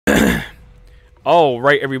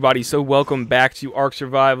Alright everybody, so welcome back to Ark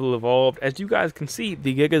Survival Evolved. As you guys can see,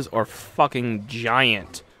 the gigas are fucking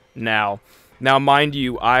giant now. Now mind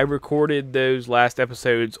you, I recorded those last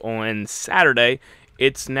episodes on Saturday.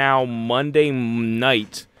 It's now Monday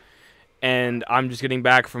night, and I'm just getting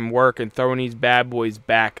back from work and throwing these bad boys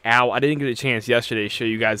back out. I didn't get a chance yesterday to show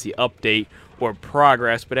you guys the update or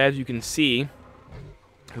progress, but as you can see,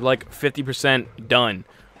 like 50% done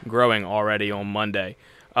growing already on Monday.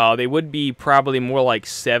 They would be probably more like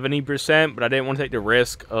 70%, but I didn't want to take the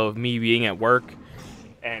risk of me being at work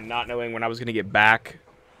and not knowing when I was going to get back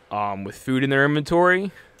with food in their inventory.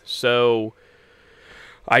 So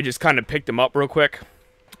I just kind of picked them up real quick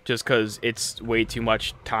just because it's way too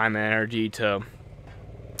much time and energy to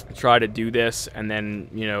try to do this and then,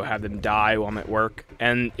 you know, have them die while I'm at work.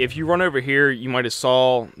 And if you run over here, you might have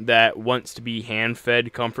saw that wants to be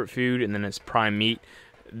hand-fed comfort food and then it's prime meat.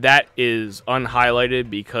 That is unhighlighted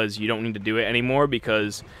because you don't need to do it anymore,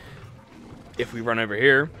 because if we run over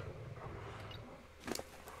here,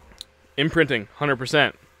 imprinting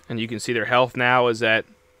 100%, and you can see their health now is at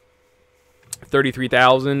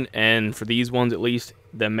 33,000, and for these ones at least,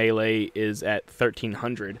 the melee is at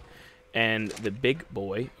 1,300. And the big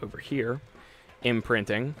boy over here,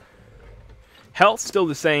 imprinting, health still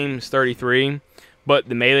the same as 33, but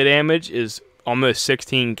the melee damage is almost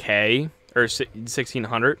 16k. Or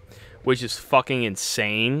 1,600, which is fucking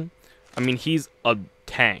insane. I mean, he's a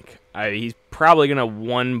tank. He's probably gonna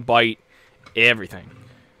one-bite everything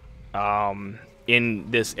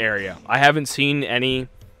in this area. I haven't seen any,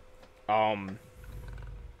 I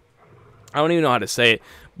don't even know how to say it,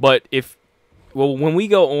 but when we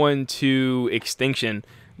go on to extinction,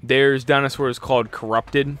 there's dinosaurs called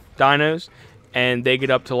corrupted dinos, and they get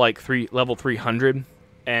up to like level 300,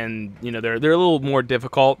 and you know they're a little more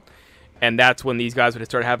difficult. And that's when these guys would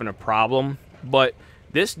start having a problem. But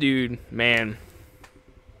this dude, man,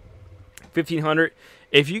 1,500.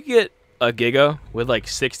 If you get a giga with like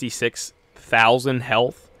 66,000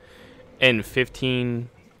 health and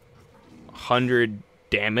 1,500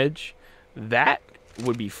 damage, that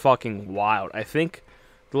would be fucking wild. I think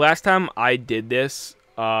the last time I did this,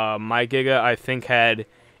 my giga, I think, had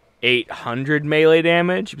 800 melee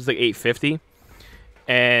damage. It was like 850.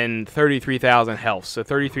 And 33,000 health. So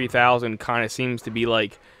 33,000 kind of seems to be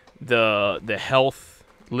like the health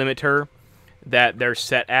limiter that they're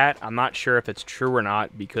set at. I'm not sure if it's true or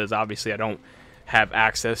not, because obviously I don't have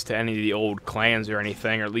access to any of the old clans or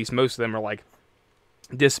anything, or at least most of them are like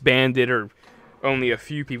disbanded, or only a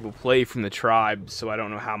few people play from the tribe, so I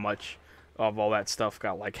don't know how much of all that stuff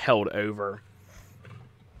got like held over.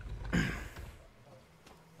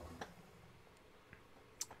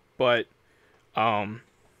 But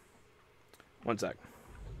one sec.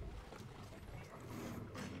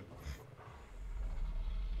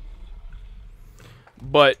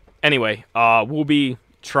 But anyway, we'll be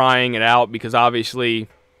trying it out because obviously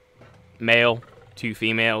male, 2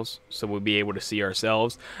 females, so we'll be able to see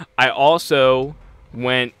ourselves. I also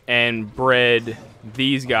went and bred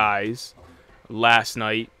these guys last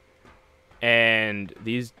night, and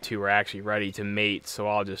these 2 are actually ready to mate, so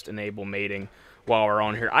I'll just enable mating while we're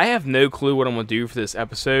on here. I have no clue what I'm going to do for this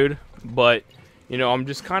episode, but, you know, I'm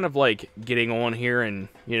just kind of, like, getting on here and,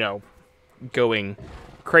 you know, going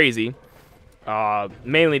crazy.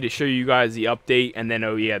 Mainly to show you guys the update, and then,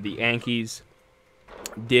 oh yeah, the Yankees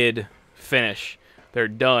did finish. They're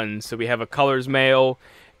done. So we have a colors male,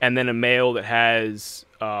 and then a male that has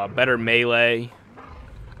better melee,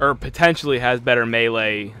 or potentially has better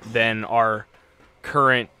melee than our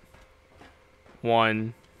current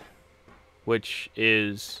one, which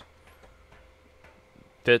is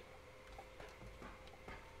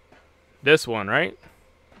this one, right?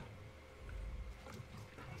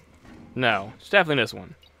 No, it's definitely this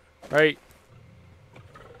one, right?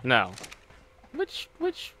 No. Which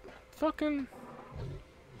fucking...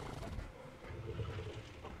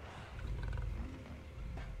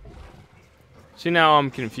 See, now I'm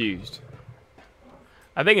confused.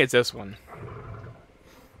 I think it's this one.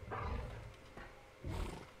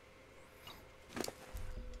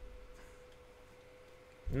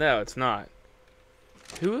 No, it's not.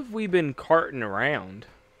 Who have we been carting around?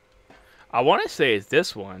 I want to say it's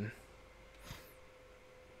this one.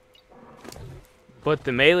 But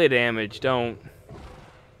the melee damage don't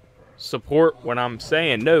support what I'm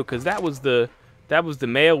saying. No, because that was the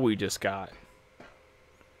male we just got.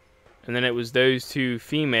 And then it was those 2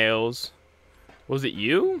 females. Was it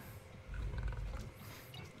you?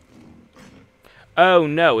 Oh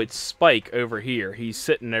no, it's Spike over here. He's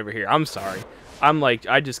sitting over here. I'm sorry.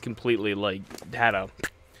 I just completely like had a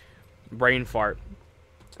brain fart.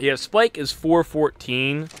 Yeah, Spike is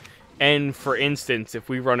 414, And for instance, if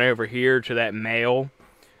we run over here to that male,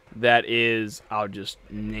 that is, I'll just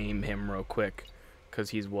name him real quick, because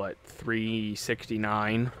he's what,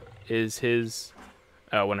 369 is his,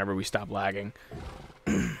 whenever we stop lagging.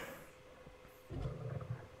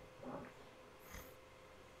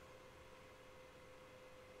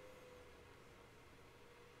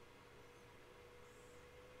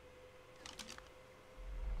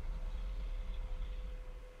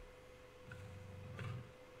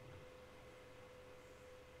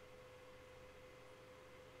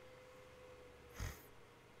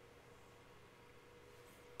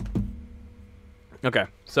 Okay,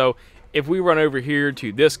 so if we run over here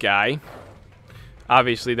to this guy,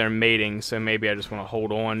 obviously they're mating, so maybe I just want to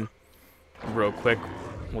hold on real quick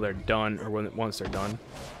while they're done, or once they're done,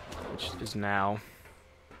 which is now.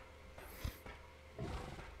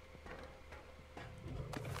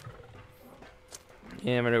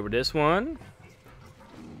 And run over this one.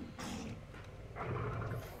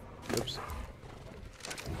 Oops.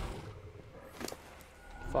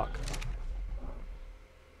 Fuck.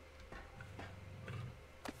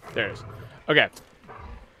 There it is. Okay.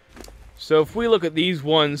 So if we look at these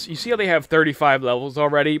ones, you see how they have 35 levels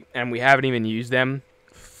already, and we haven't even used them?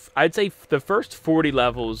 I'd say the first 40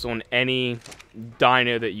 levels on any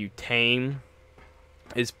dino that you tame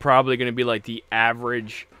is probably going to be like the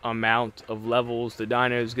average amount of levels the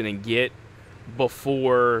dino is going to get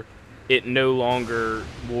before it no longer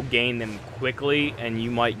will gain them quickly, and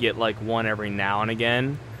you might get like one every now and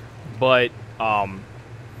again. But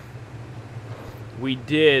we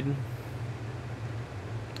did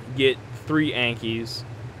get 3 Ankies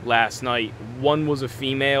last night. One was a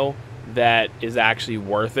female that is actually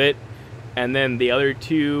worth it, and then the other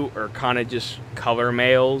 2 are kind of just color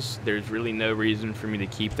males. There's really no reason for me to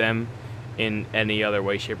keep them in any other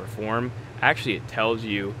way, shape, or form. Actually, it tells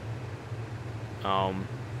you all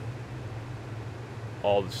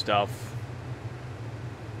the stuff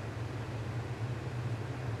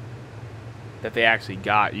that they actually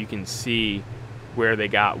got. You can see where they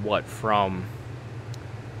got what from.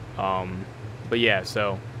 But yeah,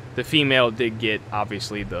 so the female did get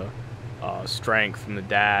obviously the strength from the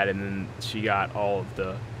dad, and then she got all of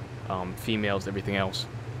the females, everything else.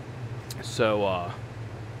 So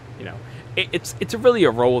you know, it's really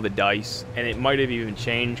a roll of the dice, and it might have even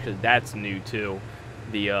changed because that's new too,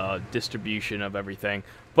 the distribution of everything.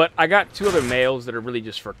 But I got 2 other males that are really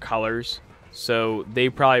just for colors, so they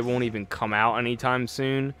probably won't even come out anytime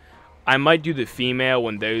soon. I might do the female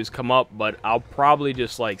when those come up, but I'll probably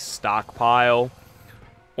just like stockpile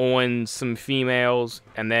on some females,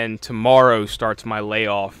 and then tomorrow starts my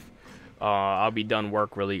layoff. I'll be done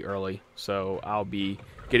work really early, so I'll be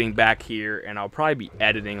getting back here, and I'll probably be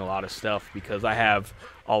editing a lot of stuff because I have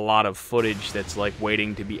a lot of footage that's like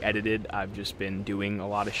waiting to be edited. I've just been doing a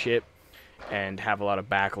lot of shit and have a lot of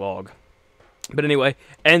backlog. But anyway,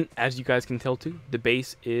 and as you guys can tell too, the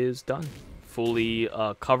base is done, fully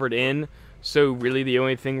covered in. So really the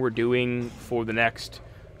only thing we're doing for the next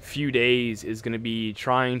few days is going to be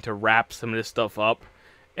trying to wrap some of this stuff up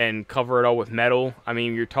and cover it all with metal. I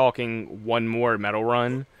mean, you're talking one more metal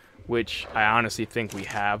run, which I honestly think we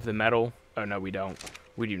have the metal. Oh no, we don't.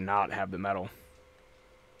 We do not have the metal.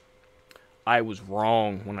 I was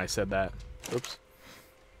wrong when I said that. Oops.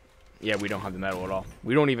 Yeah, we don't have the metal at all.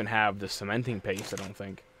 We don't even have the cementing paste, I don't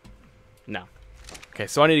think. No. Okay,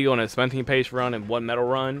 so I need to go on a cementing paste run and one metal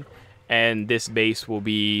run, and this base will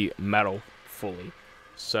be metal fully.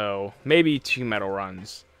 So maybe 2 metal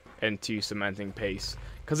runs and 2 cementing paste,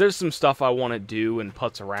 because there's some stuff I want to do and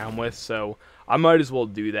putz around with, so I might as well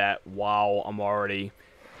do that while I'm already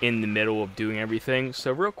in the middle of doing everything.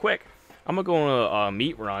 So real quick, I'm going to go on a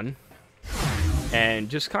meat run and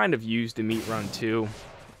just kind of use the meat run too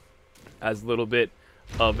as a little bit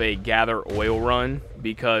of a gather oil run,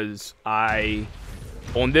 because on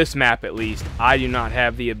this map at least, I do not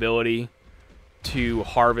have the ability to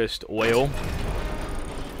harvest oil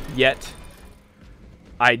yet.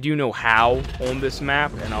 I do know how on this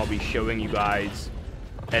map, and I'll be showing you guys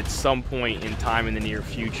at some point in time in the near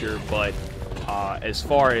future, but as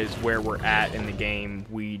far as where we're at in the game,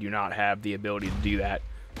 we do not have the ability to do that,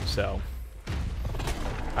 so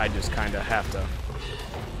I just kind of have to.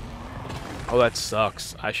 Oh, that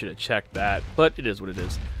sucks. I should have checked that, but it is what it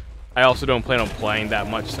is. I also don't plan on playing that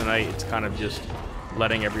much tonight. It's kind of just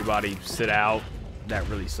letting everybody sit out. That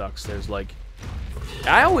really sucks. There's like,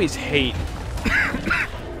 I always hate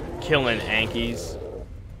killing Ankies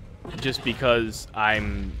just because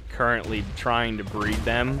I'm currently trying to breed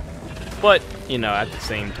them. But, you know, at the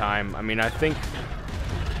same time, I mean, I think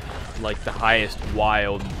like the highest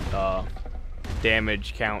wild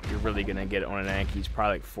damage count you're really gonna get on an Anki is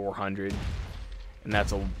probably like 400, and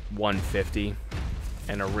that's a 150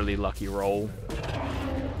 and a really lucky roll.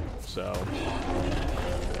 So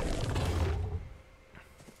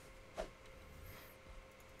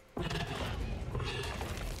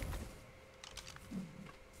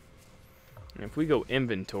if we go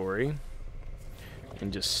inventory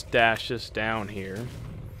and just stash this down here,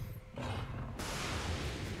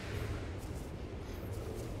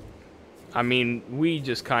 I mean, we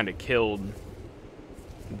just kind of killed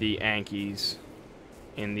the Ankies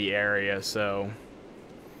in the area, so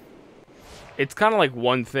it's kind of like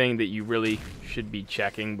one thing that you really should be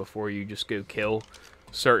checking before you just go kill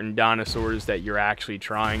certain dinosaurs that you're actually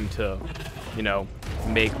trying to, you know,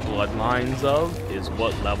 make bloodlines of, is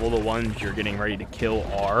what level the ones you're getting ready to kill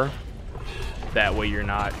are. That way you're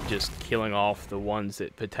not just killing off the ones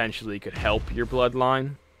that potentially could help your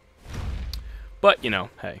bloodline. But, you know,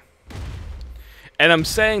 hey. And I'm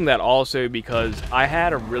saying that also because I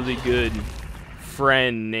had a really good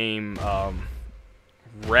friend named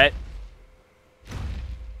Rhett.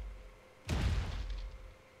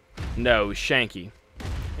 No, it was Shanky.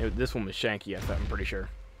 This one was Shanky, I'm pretty sure.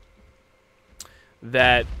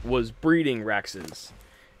 That was breeding Rexes.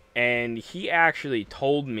 And he actually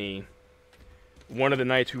told me one of the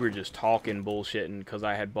nights we were just talking bullshitting because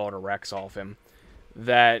I had bought a Rex off him,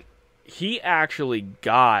 that he actually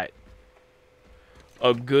got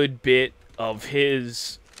a good bit of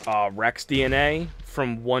his Rex DNA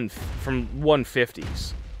from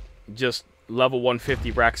 150s. Just level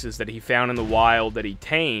 150 Rexes that he found in the wild that he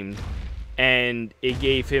tamed, and it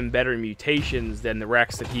gave him better mutations than the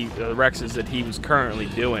Rexes that he was currently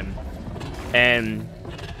doing. And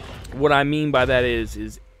what I mean by that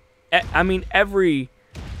is I mean, every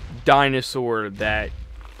dinosaur that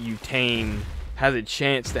you tame has a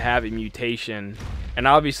chance to have a mutation, and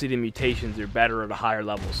obviously the mutations are better at a higher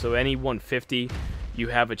level. So any 150, you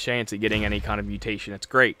have a chance of getting any kind of mutation. It's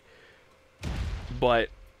great. But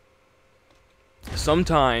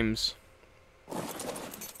sometimes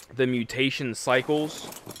the mutation cycles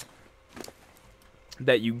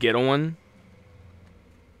that you get on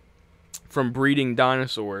from breeding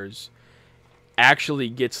dinosaurs actually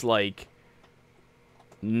gets like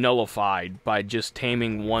nullified by just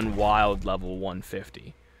taming one wild level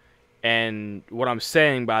 150. And what I'm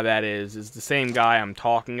saying by that is the same guy I'm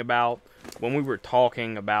talking about. When we were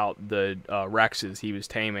talking about the Rexes he was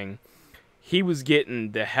taming, he was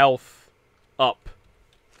getting the health up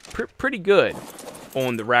pretty good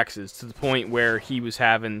on the Rexes, to the point where he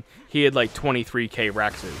had like 23k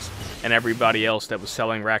Rexes, and everybody else that was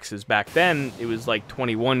selling Rexes back then, it was like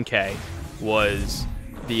 21k was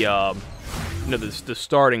the the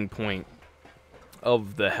starting point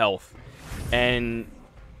of the health. And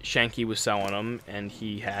Shanky was selling them, and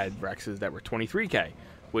he had Rexes that were 23k,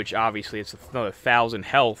 which obviously it's another 1,000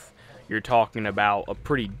 health. You're talking about a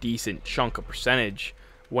pretty decent chunk of percentage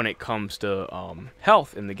when it comes to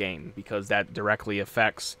health in the game, because that directly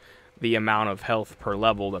affects the amount of health per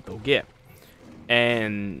level that they'll get,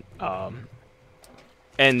 and the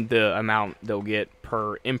amount they'll get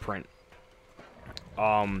per imprint.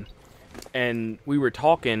 And we were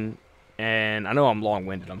talking, and I know I'm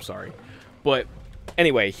long-winded, I'm sorry, but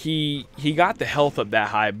anyway, he got the health up that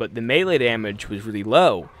high, but the melee damage was really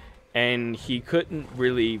low, and he couldn't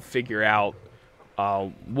really figure out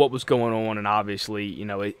what was going on. And obviously, you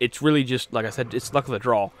know, it's really just, like I said, it's luck of the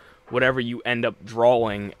draw. Whatever you end up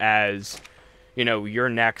drawing as, you know, your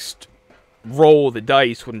next roll of the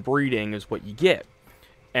dice when breeding is what you get.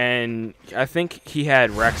 And I think he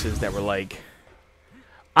had Rexes that were like,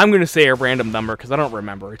 I'm going to say a random number because I don't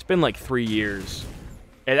remember. It's been like 3 years.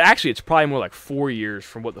 And actually, it's probably more like 4 years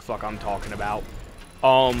from what the fuck I'm talking about.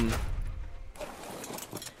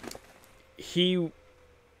 He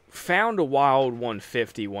found a wild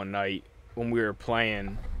 150 one night when we were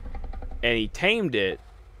playing, and he tamed it,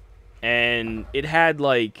 and it had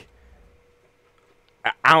like,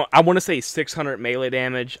 I want to say 600 melee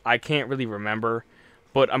damage. I can't really remember,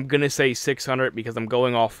 but I'm going to say 600 because I'm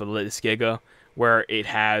going off of this Giga, where it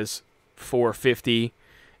has 450,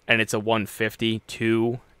 and it's a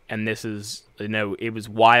 152, and this is, you know, it was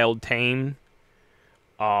wild tame.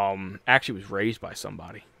 Actually, it was raised by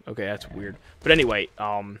somebody. Okay, that's weird. But anyway,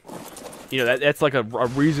 you know, that's like a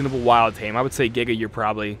reasonable wild tame. I would say Giga, you're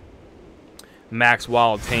probably max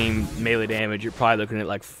wild tame melee damage. You're probably looking at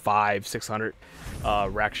like 500-600.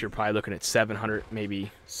 Rex, you're probably looking at 700, maybe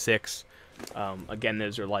 6. Again,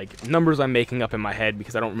 those are like numbers I'm making up in my head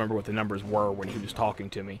because I don't remember what the numbers were when he was talking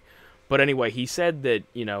to me. But anyway, he said that,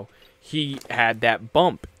 you know, he had that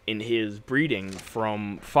bump in his breeding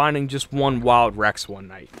from finding just one wild Rex one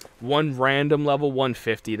night. One random level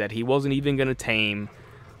 150 that he wasn't even going to tame,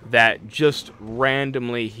 that just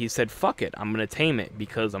randomly he said, fuck it, I'm going to tame it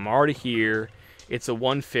because I'm already here. It's a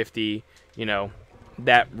 150, you know,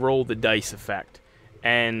 that roll the dice effect.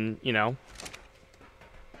 And, you know,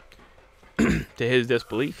 to his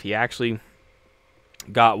disbelief, he actually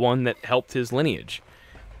got one that helped his lineage.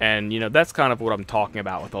 And, you know, that's kind of what I'm talking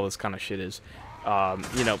about with all this kind of shit is,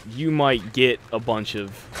 you know, you might get a bunch of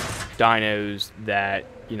dinos that,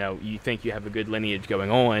 you know, you think you have a good lineage going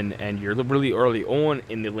on, and you're really early on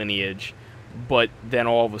in the lineage, but then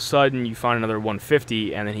all of a sudden you find another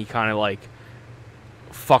 150, and then he kind of, like,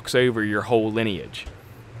 fucks over your whole lineage.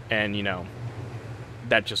 And, you know,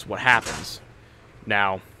 that's just what happens.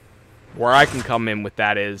 Now, where I can come in with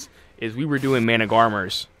that is we were doing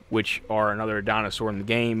Managarmers, which are another dinosaur in the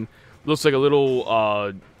game. Looks like a little,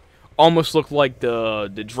 almost looked like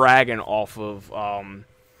the dragon off of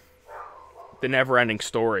the Never-Ending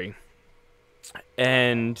Story.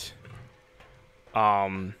 And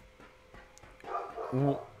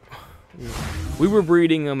we were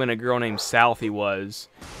breeding them, and a girl named Southie was.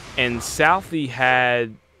 And Southie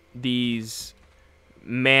had these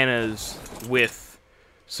manas with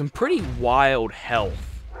some pretty wild health.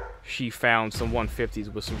 She found some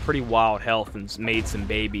 150s with some pretty wild health and made some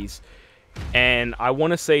babies. And I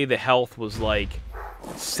want to say the health was like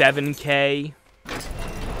 7k.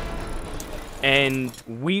 And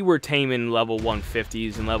we were taming level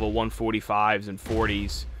 150s and level 145s and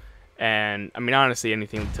 40s. And, I mean, honestly,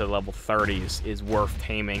 anything to level 30s is worth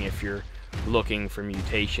taming if you're looking for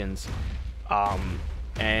mutations.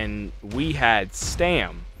 And we had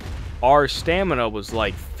stam. Our stamina was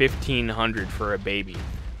like 1500 for a baby,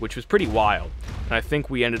 which was pretty wild. And I think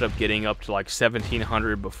we ended up getting up to like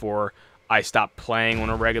 1700 before I stopped playing on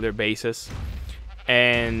a regular basis.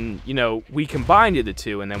 And, you know, we combined the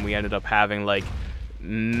two, and then we ended up having like,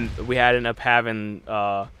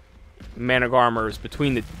 Managarmers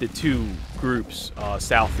between the two groups,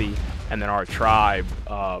 Southie and then our tribe.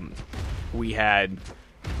 We had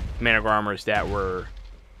Managarmers that were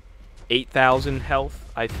 8,000 health,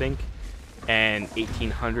 I think, and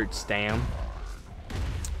 1,800 stam.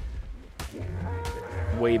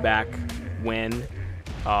 Way back when.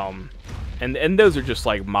 And those are just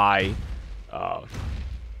like my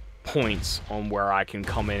points on where I can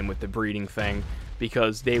come in with the breeding thing,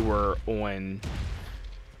 because they were on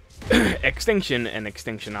Extinction, and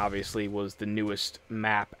Extinction obviously was the newest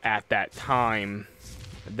map at that time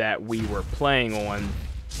that we were playing on.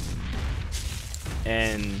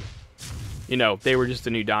 And, you know, they were just a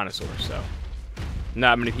new dinosaur, so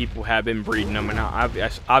not many people have been breeding them. And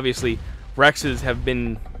obviously, Rexes have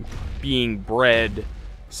been being bred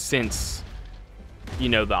since, you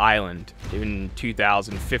know, the island in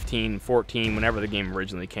 2015, 14, whenever the game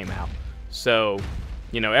originally came out. So,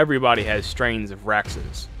 you know, everybody has strains of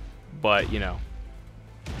Rexes, but, you know,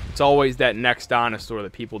 it's always that next dinosaur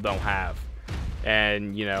that people don't have.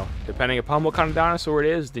 And, you know, depending upon what kind of dinosaur it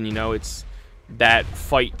is, then, you know, it's that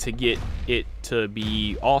fight to get it to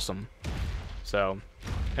be awesome. So,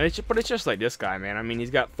 but it's just like this guy, man. I mean, he's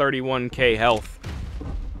got 31k health.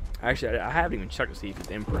 Actually, I haven't even checked to see if it's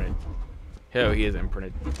imprinted. Oh, he is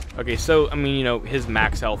imprinted. Okay, so, I mean, you know, his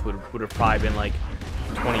max health would have probably been like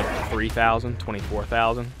 23,000,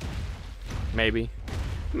 24,000, maybe.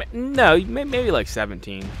 No, maybe like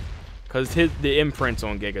 17, because the imprints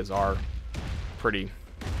on Gigas are pretty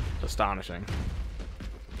astonishing.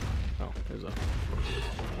 Oh, there's a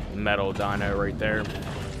metal dino right there.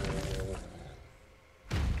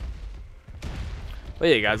 But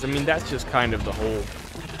yeah, guys, I mean, that's just kind of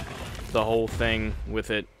the whole thing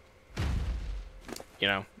with it. You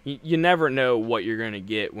know, you never know what you're gonna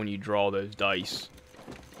get when you draw those dice,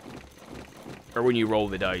 or when you roll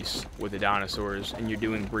the dice with the dinosaurs and you're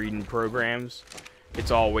doing breeding programs. It's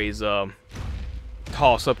always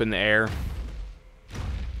toss up in the air.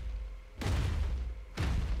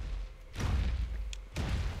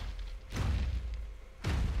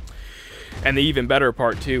 And the even better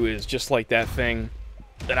part too is just like that thing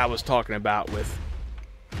that I was talking about with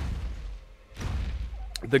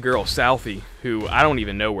the girl Southie, who I don't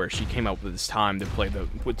even know where she came up with this time to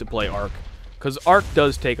play Ark, because Ark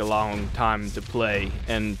does take a long time to play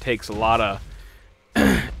and takes a lot of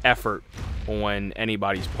effort on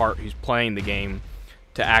anybody's part who's playing the game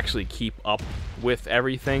to actually keep up with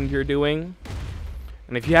everything you're doing.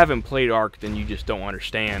 And if you haven't played Ark, then you just don't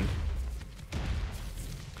understand.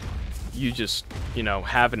 You just, you know,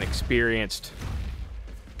 haven't experienced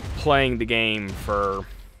playing the game for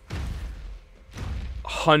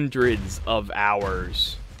hundreds of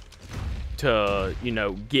hours to, you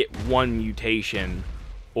know, get one mutation,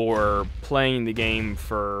 or playing the game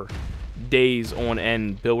for days on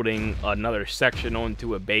end building another section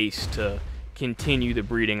onto a base to continue the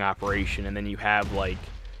breeding operation, and then you have like,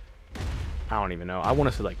 I don't even know, I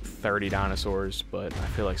want to say like 30 dinosaurs, but I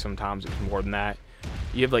feel like sometimes it's more than that.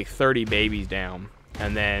 You have like 30 babies down,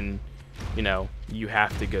 and then, you know, you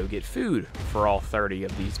have to go get food for all 30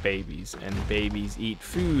 of these babies, and babies eat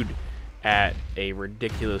food at a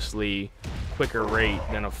ridiculously quicker rate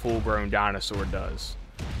than a full-grown dinosaur does.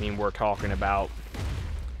 I mean, we're talking about,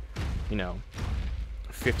 you know,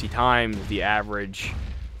 50 times the average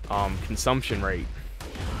consumption rate.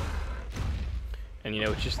 And, you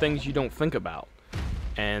know, it's just things you don't think about.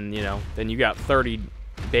 And, you know, then you got 30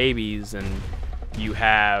 babies, and you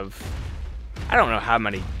have, I don't know how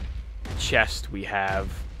many chests we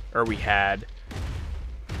have, or we had.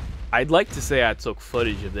 I'd like to say I took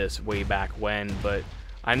footage of this way back when, but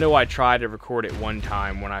I know I tried to record it one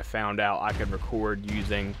time when I found out I could record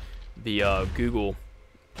using the Google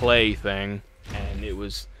Play thing, and it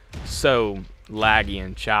was so laggy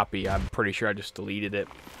and choppy, I'm pretty sure I just deleted it.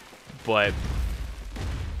 But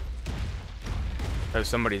there's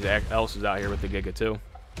somebody else is out here with the Giga too,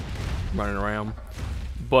 running around.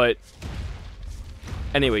 But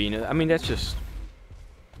anyway, you know, I mean, that's just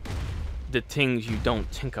the things you don't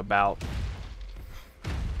think about.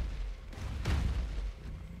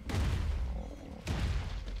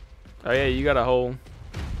 Oh yeah, you got a whole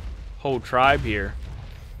tribe here.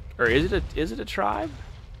 Or is it a tribe?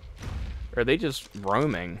 Or are they just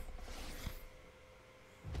roaming?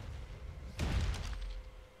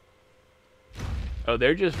 Oh,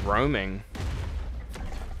 they're just roaming.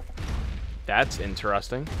 That's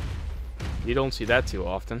interesting. You don't see that too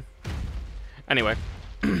often. Anyway.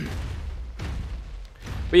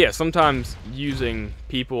 But yeah, sometimes using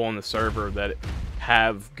people on the server that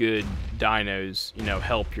have good dinos, you know,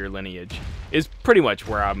 help your lineage, is pretty much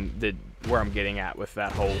where I'm getting at with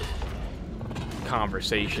that whole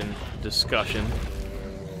conversation, discussion.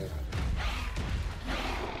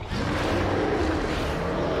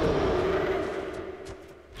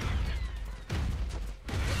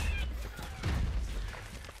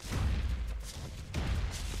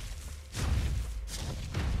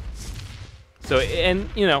 So, and,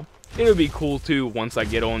 you know, it would be cool, too, once I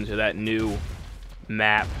get onto that new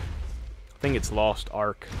map. I think it's Lost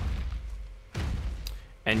Ark.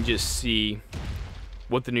 And just see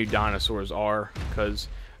what the new dinosaurs are. Because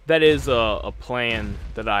that is a plan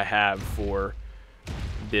that I have for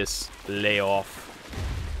this layoff.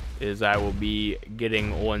 Is I will be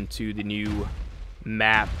getting onto the new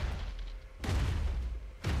map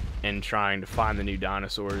and trying to find the new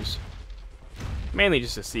dinosaurs. Mainly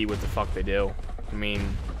just to see what the fuck they do. I mean,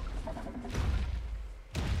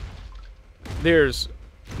 there's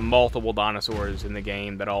multiple dinosaurs in the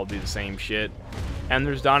game that all do the same shit. And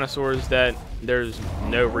there's dinosaurs that there's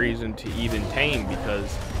no reason to even tame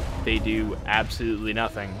because they do absolutely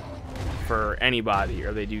nothing for anybody,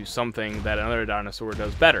 or they do something that another dinosaur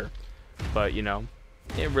does better. But, you know,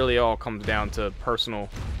 it really all comes down to personal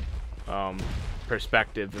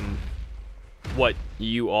perspective and what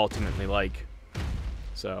you ultimately like.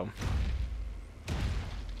 So,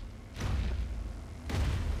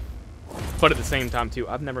 but at the same time too,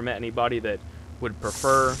 I've never met anybody that would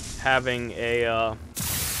prefer having a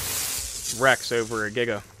Rex over a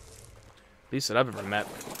Giga. At least that I've ever met.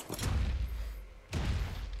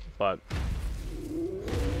 But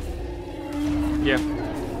yeah,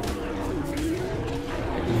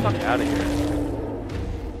 get the fuck out of here.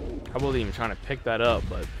 I wasn't even trying to pick that up,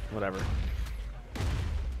 but whatever.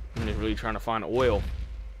 I'm just really trying to find oil.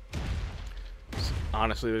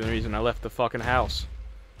 Honestly, the reason I left the fucking house.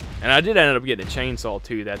 And I did end up getting a chainsaw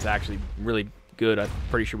too. That's actually really good. I'm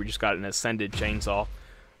pretty sure we just got an ascended chainsaw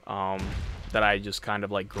that I just kind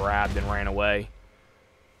of like grabbed and ran away.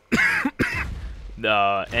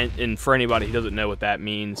 And for anybody who doesn't know what that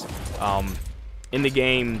means, in the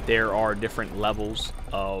game there are different levels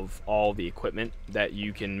of all the equipment that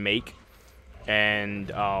you can make, and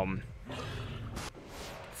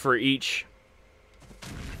for each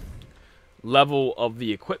level of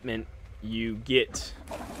the equipment you get,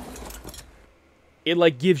 it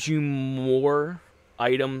like gives you more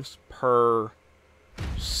items per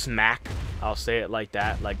smack, I'll say it like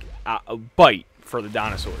that, like a bite for the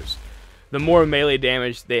dinosaurs. The more melee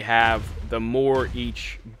damage they have, the more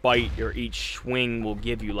each bite or each swing will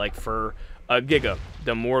give you. Like for a Giga,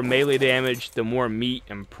 the more melee damage, the more meat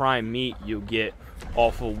and prime meat you'll get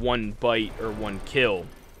off of one bite or one kill.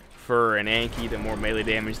 For an Anki, the more melee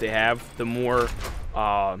damage they have, the more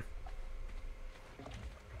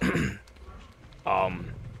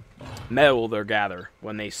metal they'll gather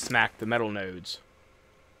when they smack the metal nodes.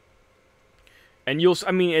 And you'll,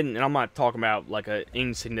 I mean, and I'm not talking about like an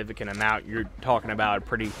insignificant amount. You're talking about a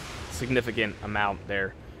pretty significant amount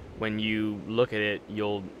there. When you look at it,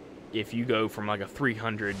 if you go from like a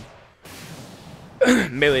 300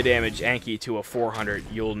 melee damage Anki to a 400,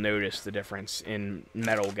 you'll notice the difference in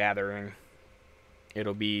metal gathering.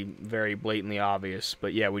 It'll be very blatantly obvious.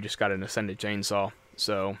 But yeah, we just got an ascended chainsaw.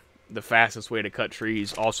 So the fastest way to cut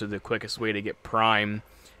trees, also the quickest way to get prime,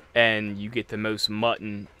 and you get the most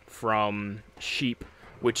mutton from sheep,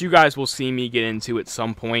 which you guys will see me get into at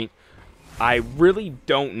some point. I really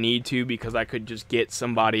don't need to, because I could just get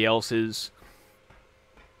somebody else's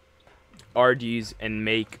RGs and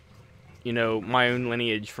make, you know, my own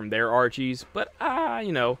lineage from their RGs. But,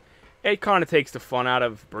 you know, it kind of takes the fun out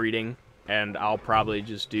of breeding, and I'll probably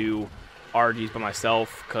just do RGs by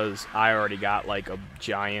myself, because I already got, like, a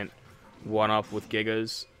giant one-up with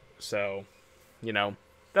Gigas. So, you know,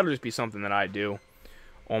 that'll just be something that I do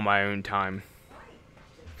on my own time.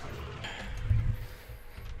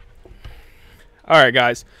 Alright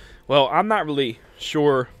guys, well, I'm not really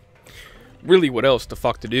sure what else the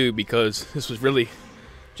fuck to do, because this was really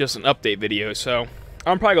just an update video. So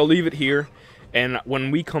I'm probably gonna leave it here, and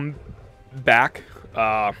when we come back,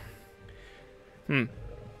 I'll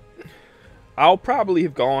probably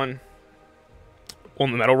have gone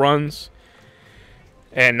on the metal runs,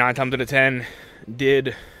 and 9 times out of 10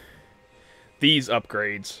 did these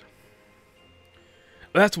upgrades.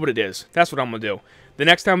 That's what it is. That's what I'm gonna do. The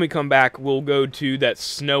next time we come back, we'll go to that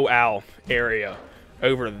snow owl area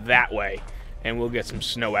over that way, and we'll get some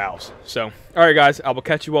snow owls. So, alright guys, I will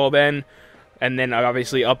catch you all then, and then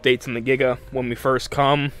obviously updates on the Giga when we first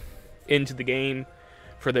come into the game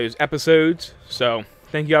for those episodes. So,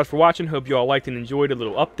 thank you guys for watching. Hope you all liked and enjoyed a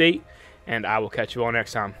little update, and I will catch you all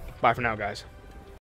next time. Bye for now, guys.